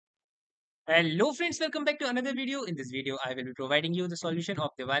Hello friends, welcome back to another video. In this video, I will be providing you the solution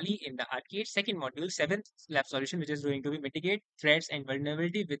of Diwali in the Arcade second module, 7th lab solution, which is going to be mitigate threats and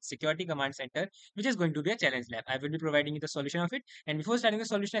vulnerability with security command center, which is going to be a challenge lab. I will be providing you the solution of it. And before starting the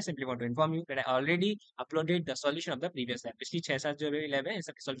solution, I simply want to inform you that I already uploaded the solution of the previous lab. पिछली 6-7 जो भी lab है, इन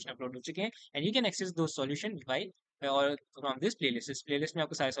सबके solution upload हो चुके हैं, and you can access those solution by और from this playlist इस प्लेलिस्ट में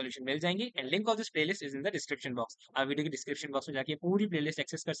आपको सारे सॉल्यूशन मिल जाएंगे and link of this playlist is in the description box. आप वीडियो के डिस्क्रिप्शन बॉक्स में जाके पूरी प्लेलिस्ट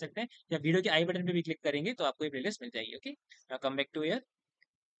एक्सेस कर सकते हैं या वीडियो के आई बटन पे भी क्लिक करेंगे तो आपको ये प्लेलिस्ट मिल जाएगी। Okay, come back to here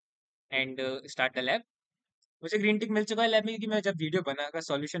and start the lab. मुझे ग्रीन टिक मिल चुका है लैब में क्योंकि मैं जब वीडियो बनाकर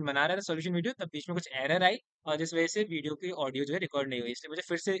सॉल्यूशन बना रहा था सॉल्यूशन वीडियो तब बीच में कुछ एरर आई और जिस वजह से वीडियो की ऑडियो जो है रिकॉर्ड नहीं हुई, इसलिए मुझे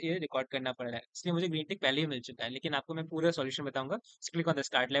फिर से ये रिकॉर्ड करना पड़ रहा है। इसलिए मुझे ग्रीन टिक पहले ही मिल चुका है, लेकिन आपको मैं पूरा सॉल्यूशन बताऊंगा। Click on the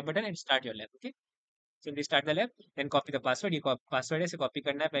start lab button and start your lab. Okay, simply start the lab, then copy the password. ये password है, इसे copy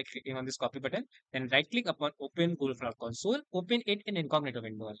करना है by clicking on this copy button. Then right click upon open Google Cloud Console. Open it in incognito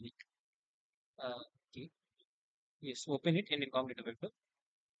window only. Okay. Yes, open it in incognito window.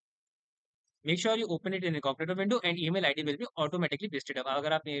 Make sure you open it in incognito window and email ID will be automatically pasted up.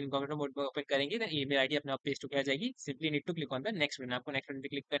 अगर आप incognito mode में open करेंगे then email ID अपने आप paste होकर आ जाएगी. Simply need to click on the next button. आपको next button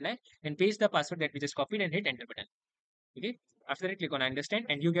पे click करना है and paste the password that we just copied and hit enter button. Okay. After that click on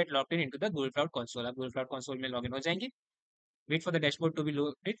understand and you get logged in into the Google Cloud Console. आप Google Cloud Console में login हो जाएंगे. Wait for the dashboard to be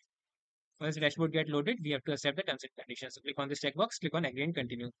loaded. Once the dashboard get loaded, we have to accept the terms and conditions. So click on this checkbox, click on agree and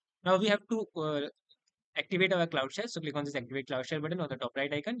continue. Now we have to activate our cloud shell. So click on this activate cloud shell button on the top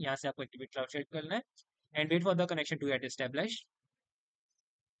right icon. यहाँ से आपको activate cloud shell करना है and wait for the connection to get established.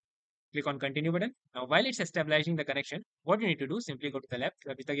 Click on continue button. Now while it's establishing the connection, what you need to do, simply go to the lab.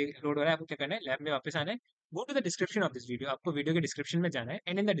 अभी तक ये load हो रहा है, आपको क्या करना है, लैब में वापस आना है. Go to the description of this video. आपको वीडियो के डिस्क्रिप्शन में जाना है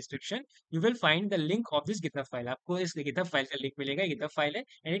and in the description you will find the link of this GitHub file. आपको इस GitHub file का लिंक मिलेगा. GitHub file है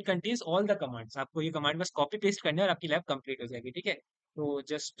and it contains all the commands. आपको ये कमांड बस कॉपी पेस्ट करना है और आपकी लैब कंप्लीट हो जाएगी. ठीक है, तो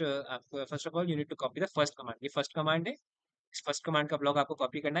जस्ट आपको first of all you need to copy the first command. ये फर्स्ट कमांड है. इस फर्स्ट कमांड का ब्लॉक आपको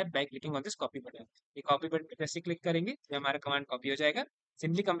कॉपी करना है by clicking on this copy button. ये कॉपी बटन पे जैसे क्लिक करेंगे तो हमारा कमांड कॉपी हो जाएगा.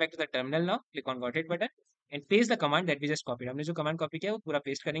 Simply come back to the terminal now, click on got it button and paste the command that we just copied. हमने जो कमांड कॉपी किया है वो पूरा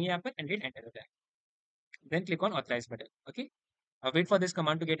पेस्ट करेंगे यहाँ पर एंड हिट एंटर होता है. Then click on authorise button. Okay, wait for this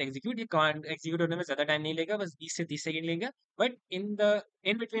command to get execute. ये कमांड एग्जीक्यूट होने में ज्यादा टाइम नहीं लेगा, बस 20 से 30 सेकंड लेगा. But in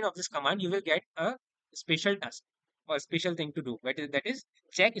between of this command you will get a special task और special thing to do, that is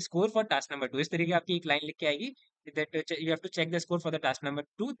check score for task number 2. इस तरीके आपकी एक लाइन लिख के आएगी that you have to check the score for the task number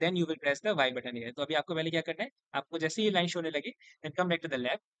 2, then you will press the Y button here. तो अभी आपको पहले क्या करना है, आपको जैसे ये लाइन शो होने लगी then come back to the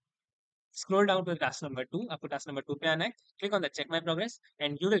lab, scroll down to the task number 2. आपको task number 2 पे आना है, click on the check my progress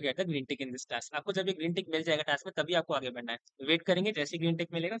and you will get the green tick in this task. आपको जब ये green tick मिल जाएगा task में तभी आपको आगे बढ़ना है. वेट करेंगे, जैसे green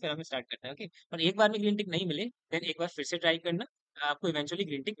tick मिलेगा फिर हमें स्टार्ट करना है. ओके, और एक बार में green tick नहीं मिले then एक बार फिर से ट्राई करना, आपको इवेंचुअली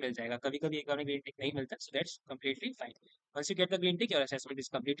ग्रीन टिक मिल जाएगा. कभी कभी एक बार में ग्रीन टिक नहीं मिलता, so that's completely fine. Once you get the green tick your assessment is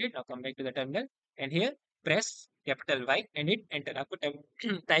completed. Now come back to the terminal and here press capital Y and hit enter. आपको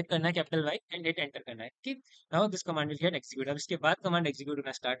type करना है capital Y and hit enter करना है. ठीक, now this command will get execute. अब इसके बाद command execute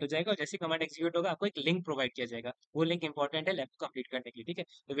होना स्टार्ट हो जाएगा और जैसे कमांड एग्जीक्यूट होगा आपको एक लिंक प्रोवाइड किया जाएगा. वो लिंक इंपॉर्टेंट है लैब को कंप्लीट करने के लिए. ठीक है,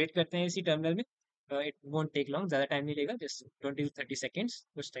 तो वेट करते हैं इसी टर्मिनल में. इट वोंट टेक लॉन्ग, ज्यादा टाइम नहीं लेगा, जस्ट 20 to 30 सेकंड्स,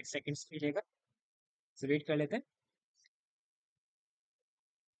 कुछ सेकंड्स ही लेगा. सो वेट कर लेते हैं.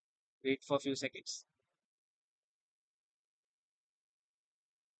 Wait for a few seconds.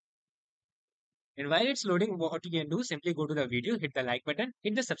 And while it's loading, what you can do, simply go to the video, hit the like button,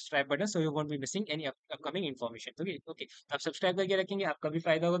 hit the subscribe button so you won't be missing any upcoming information. Okay, okay. तो आप subscribe करके रखेंगे, आपका भी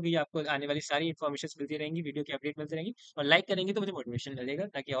फायदा होगा कि आपको आने वाली सारी इन्फॉर्मेशन मिलती रहेंगी, वीडियो की अपडेट मिलती रहेंगी. और लाइक करेंगे तो मुझे मोटिवेशन मिलेगा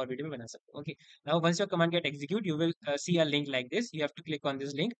ताकि और वीडियो में बना सकूं. Okay, now once your command gate execute you will see a link like this. You have to click on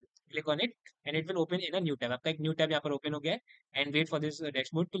this link, click on it and it will open in a new tab. आपका एक new tab यहाँ पर open हो गया है and wait for this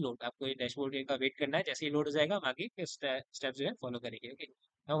dashboard to load. आपको ये dashboard का वेट करना है. जैसे ही लोड हो जाएगा हम आगे स्टेप जो है फॉलो करेंगे. Okay,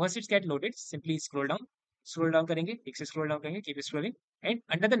 now once it's get loaded simply scroll down करेंगे, ठीक से स्क्रॉल डाउन करेंगे, keep scrolling and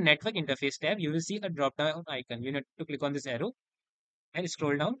under the network interface tab you will see a drop down icon. You need to click on this arrow and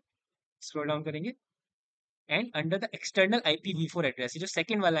scroll down करेंगे and under the external IPv4 address, ये जो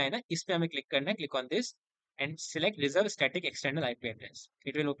second वाला है ना, इस पे हमें click करना है. Click on this and select reserve static external IP address.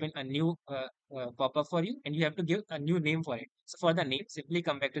 It will open a new pop-up for you and you have to give a new name for it. So for the name, simply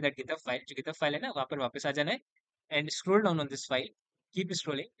come back to that GitHub file. जो GitHub file है ना, वहाँ पर वापस आ जाना है and scroll down on this file. Keep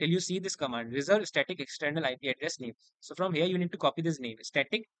scrolling till you see this command, reserve static external IP address name. So from here you need to copy this name,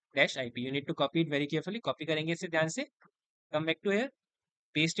 static dash IP. You need to copy it very carefully. Copy करेंगे इसे ध्यान से. Come back to here,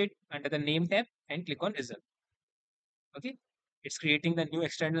 paste it under the name tab and click on reserve. Okay, it's creating the new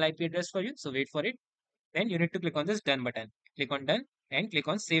external IP address for you. So wait for it. Then you need to click on this done button. Click on done and click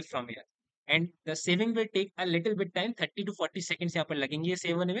on save from here. And the saving will take a little bit time, 30 to 40 seconds यहाँ पर लगेंगे ये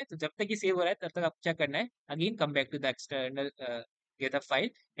save होने में. तो जब तक ये सेव हो रहा है तब तक आप क्या करना है, again come back to the external get the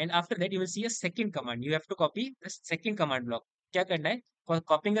file, and after that you will see a second command. You have to copy the second command block. क्या करना है? For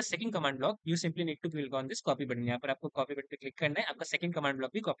copying the second command block, you simply need to click on this copy button. यहाँ पर आपको copy button पे click करना है, आपका second command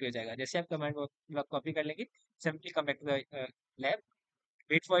block भी copy हो जाएगा. जैसे आप command block copy कर लेंगे, simply come back to the lab,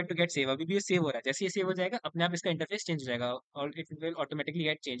 wait for it to get save. अभी भी ये सेव हो रहा है. जैसे ये सेव हो जाएगा, अपने आप इसका इंटरफेस चेंज हो जाएगा और it will automatically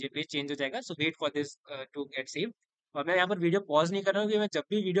get change. Page change हो जाएगा. So wait for this to get saved. और मैं यहाँ पर वीडियो पॉज नहीं कर रहा हूँ, क्योंकि मैं जब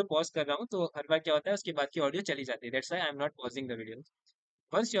भी वीडियो पॉज कर रहा हूँ तो हर बार क्या होता है, उसके बाद की ऑडियो चली जाती है. That's why I am not pausing the video.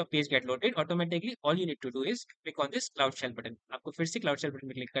 Once your page get loaded, automatically all you need to do is click on this Cloud Shell button. आपको फिर से Cloud Shell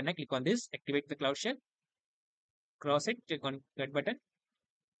button पे click करना है. Click on this, activate the Cloud Shell, cross it, click on that button,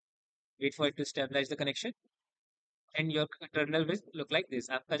 wait for it to stabilize the connection, and your terminal will look like this.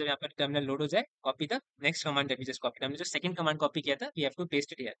 आपका जब यहाँ पर terminal load हो जाए, copy the next command that we just copied. हमने जो second command copy किया था, we have to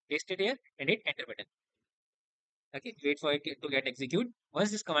paste it here, and hit enter button. Okay, wait for it to get execute.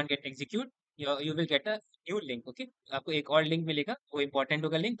 Once this command get execute, you will get a new link. Okay, आपको एक और link मिलेगा, वो important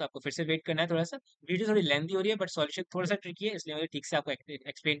होगा link, तो आपको फिर से वेट करना है थोड़ा सा. वीडियो थोड़ी लेंदी हो रही है, बट सॉल्यूशन थोड़ा सा ट्रिकी है, इसलिए मुझे ठीक से आपको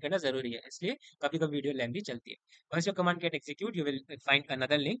एक्सप्लेन करना जरूरी है, इसलिए कभी कभी वीडियो लेंदी चलती है. Once your command get execute, you will find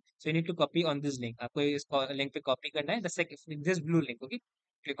another link, so you need to copy on this link. आपको इस लिंक पे कॉपी करना है, this blue link. Okay,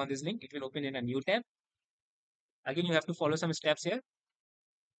 click on this link, it will open in a new tab. Again, you have to follow some steps here.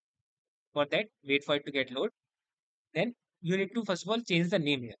 For that, wait for it to get load. Then you need to first of all change the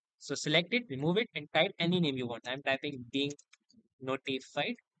name here. So select it, remove it, and type any name you want. I'm typing being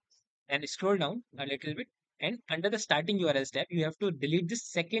notified, and scroll down a little bit. And under the starting URL tab, you have to delete this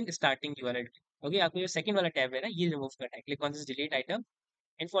second starting URL. Okay, आपको ये second वाला tab है ना, ये remove करना है. Click on this delete item,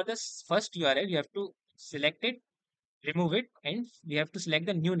 and for this first URL, you have to select it, remove it, and we have to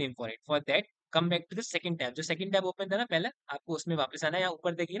select the new name for it. For that, come back to the second tab. जो second tab open था ना पहला, आपको उसमें वापस आना है. यहाँ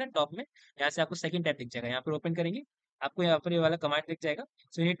ऊपर देखिए ना टॉप में, यहाँ से आपको second tab दिख जाएगा. यहाँ पर ओपन करेंगे, आपको यहाँ पर ये वाला कमांड दिख जाएगा.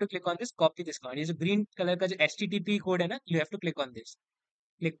 So you need to click on this, copy this command. ये जो ग्रीन कलर का जो HTTP कोड है ना, you have to click on this.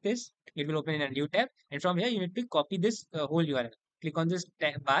 Click this, it will open in a new tab, and from here you need to copy this whole URL. Click on this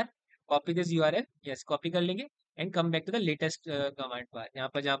bar, copy this URL. Yes, copy कर लेंगे, and come back to the latest command bar. यहाँ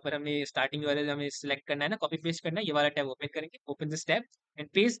पर जहाँ पर हमें starting URL हमें select करना है ना, copy paste करना है, ये वाला tab open करेंगे. Open this tab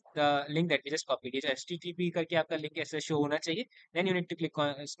and paste the link that we just copied. ये जो HTTP करके आपका link ऐसे show होना चाहिए. Then you need to click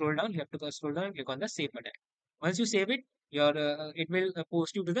on scroll down. You have to scroll down and click on the save button. Once you save it, your it will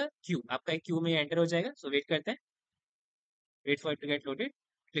post you to the queue. आपका एक queue में enter हो जाएगा. So wait करते हैं. Wait for it to get loaded.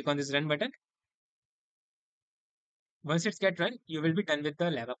 Click on this run button. Once it's get run, you will be done with the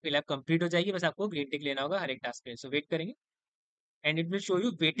lab. आपकी lab complete हो जाएगी, बस आपको green tick लेना होगा हर एक task पे. So wait करेंगे, and it will show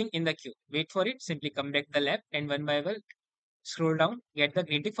you waiting in the queue. Wait for it. Simply come back to the lab, and one by one scroll down, get the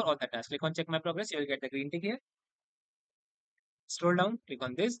green tick for all the tasks. Click on check my progress. You will get the green tick here. Scroll down, click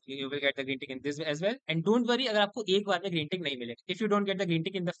on this. You will get the green tick in this as well. And don't worry, अगर आपको एक बार में green tick नहीं मिले. If you don't get the green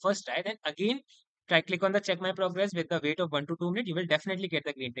tick in the first try, then again try click on the check my progress with the wait of 1 to 2 minutes. You will definitely get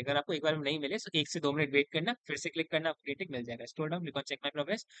the green tick. अगर आपको एक बार में नहीं मिले, so 1 से 2 minute wait करना, फिर से click करना, green tick मिल जाएगा. Scroll down, click on check my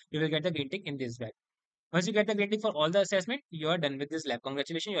progress. You will get the green tick in this way. Once you get the green tick for all the assessment, you are done with this lab.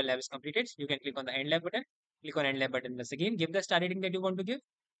 Congratulations, your lab is completed. You can click on the end lab button. Click on end lab button once again. Give the star rating that you want to give,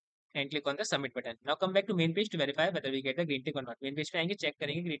 and click on the submit button. Now come back to main page to verify whether we get the green tick or not. Main page पे आएंगे, check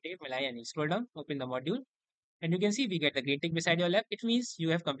करेंगे green tick मिला है या नहीं. Scroll down, open the module, and you can see we get the green tick beside your lab. It means you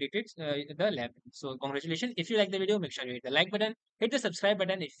have completed the lab. So congratulations. If you like the video, make sure you hit the like button, hit the subscribe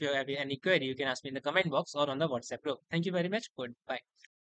button. If you have any query, you can ask me in the comment box or on the WhatsApp group. Thank you very much. Goodbye.